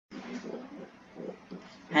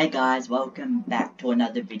Hey guys, welcome back to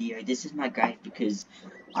another video. This is my grave because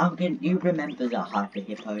you remember the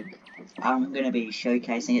Hypo. I'm gonna be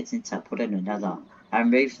showcasing it since I put in another. I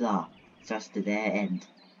removed the thruster there and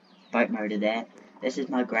boat motor there. This is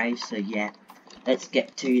my grave, so yeah, let's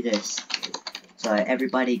get to this. So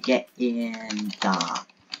everybody get in the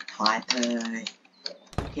Hypo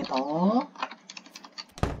Hippo.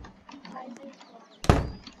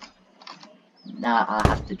 Nah, I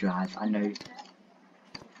have to drive, I know.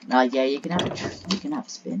 Yeah, you can have a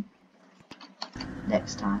spin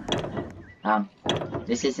next time.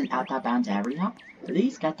 This is an out of bounds area.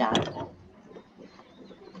 Please get that.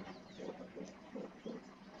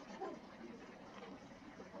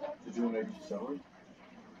 Did you want to sell it?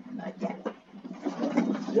 Not yet.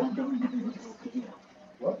 Yeah.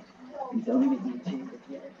 What? You don't even need to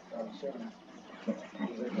yet. I'm sorry. Is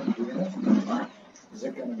it going to be in it? What? Is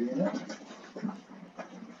it going to be in it?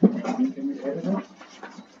 Can you edit it?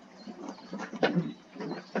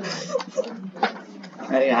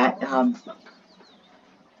 Alright,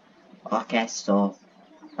 okay, so,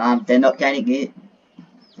 they're not getting it.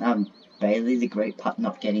 Bailey the Great Pup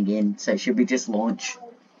not getting in, so should we just launch?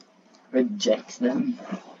 Rejects them.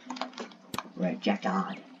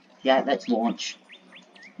 Rejected. Yeah, let's launch.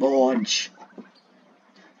 Launch.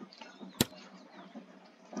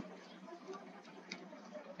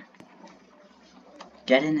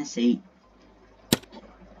 Get in a seat.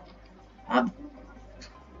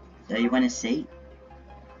 Do you want a seat?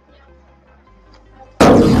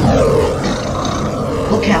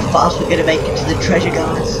 Look how fast we're gonna make it to the treasure,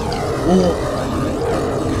 guys. Whoa.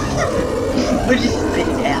 We're just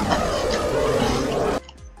spitting out.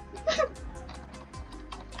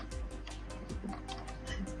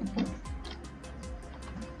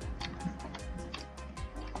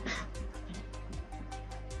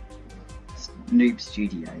 Noob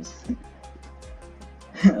Studios.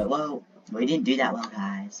 Well, we didn't do that well,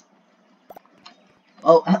 guys.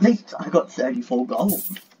 Oh, at least I got 34 gold.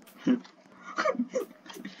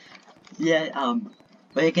 Yeah,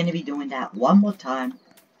 we're gonna be doing that one more time.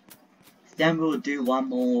 Then we'll do one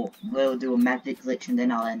more, we'll do a magic glitch and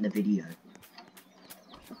then I'll end the video.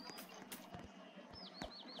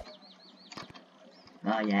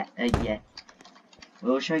 Oh yeah, yeah.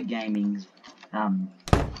 We'll show gaming's,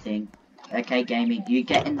 thing. Okay, gaming, you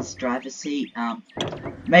get in this driver's seat,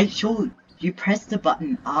 make sure you press the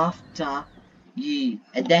button after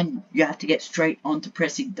and then you have to get straight on to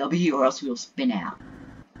pressing W or else we'll spin out.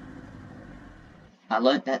 I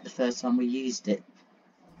learnt that the first time we used it.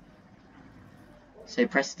 So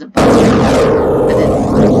press the button, and then,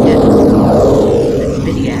 yeah, it's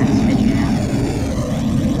spinning out,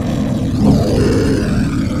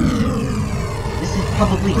 This is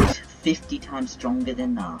probably 50 times stronger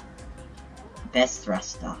than the best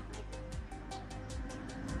thruster.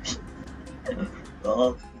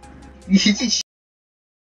 Oh, you just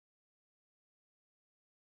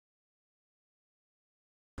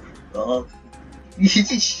oh,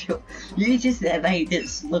 you just made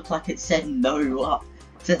it look like it said no up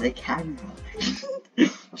to the camera.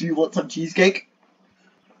 Do you want some cheesecake?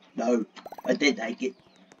 No, I did take it.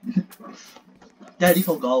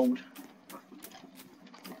 34 gold.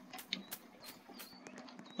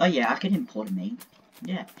 Oh yeah, I can import a meme.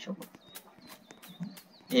 Yeah, sure.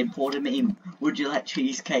 Import a meme. Would you like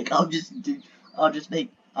cheesecake? I'll just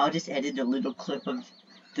edit a little clip of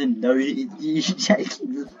the note you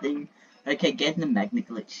shaking the thing. Okay, get in the magnet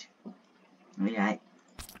glitch. Alright.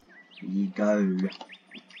 Here you go.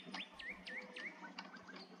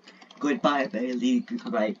 Goodbye, Bailey,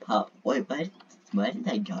 Great Pup. Wait, where did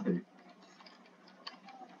they go?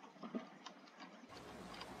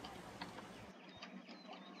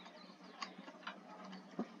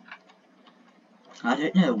 I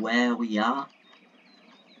don't know where we are.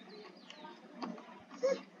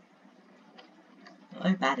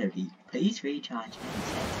 Low battery. Please recharge.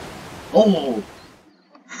 Oh!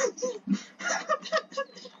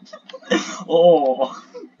 Oh!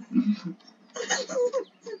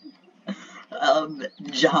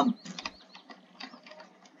 Jump.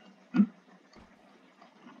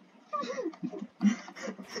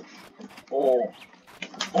 Oh.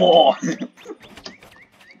 Oh.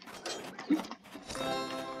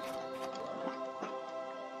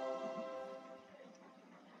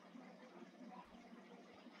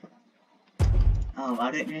 Oh,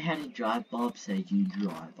 I don't know how to drive, Bob, so you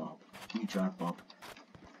drive, Bob. You drive, Bob.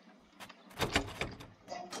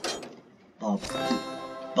 Bob.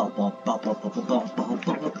 Bob, Bob, Bob, Bob, Bob, Bob, Bob,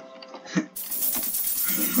 Bob.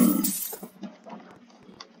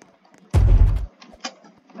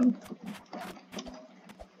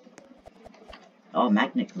 Oh,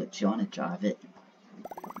 magnet glitch, you wanna drive it?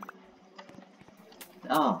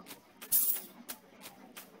 Oh.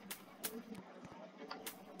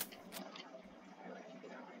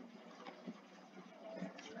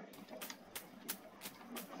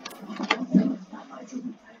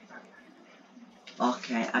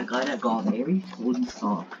 Okay, I gotta go very full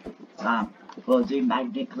stop. We'll do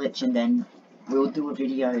magnet glitch and then we'll do a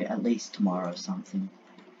video at least tomorrow or something.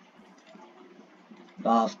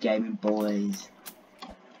 Of Gaming Boys.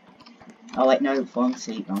 Oh wait, no, wrong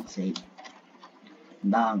seat, wrong seat.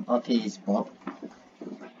 Up here's Bob.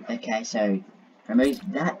 Okay, so remove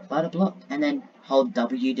that butter block and then hold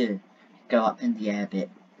W to go up in the air a bit.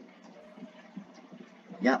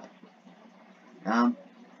 Yep.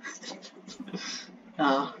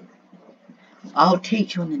 I'll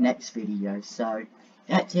teach you in the next video, so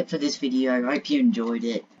that's it for this video. Hope you enjoyed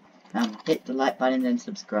it. Hit the like button and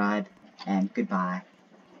subscribe, and goodbye.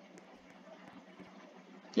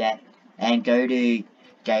 Yeah, and go to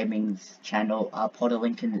Gaming's channel. I'll put a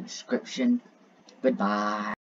link in the description. Goodbye.